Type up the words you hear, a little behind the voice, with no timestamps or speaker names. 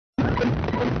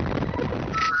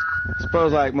I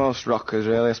suppose like most rockers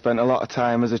really, I spent a lot of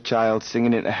time as a child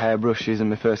singing into hairbrushes, and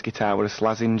my first guitar was a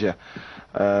Slazenger.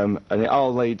 And it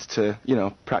all leads to, you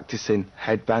know, practising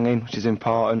headbanging, which is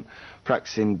important,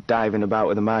 practising diving about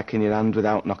with a mic in your hand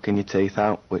without knocking your teeth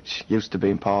out, which used to be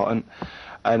important,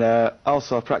 and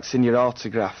also practising your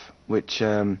autograph, which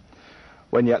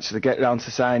when you actually get round to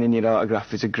signing your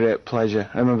autograph is a great pleasure.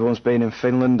 I remember once being in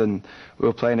Finland and we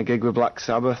were playing a gig with Black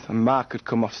Sabbath, and Mark had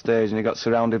come off stage and he got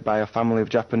surrounded by a family of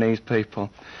Japanese people,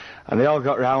 and they all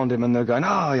got round him and they were going,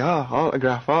 "Oh yeah,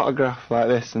 autograph, autograph," like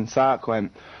this, and Sark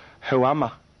went, "Who am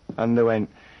I?" And they went,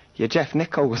 "You're Jeff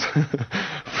Nichols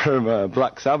from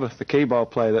Black Sabbath, the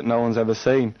keyboard player that no one's ever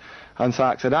seen." And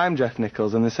Sark said, "I'm Jeff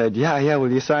Nichols," and they said, yeah,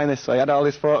 will you sign this? So he had all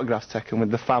his photographs taken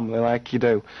with the family like you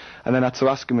do, and then I had to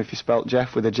ask him if he spelt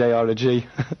Jeff with a J or a G,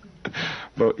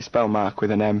 but he spelled Mark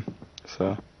with an M,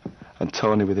 so, and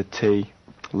Tony with a T,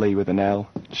 Lee with an L,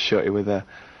 Shutty with a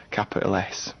capital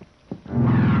S.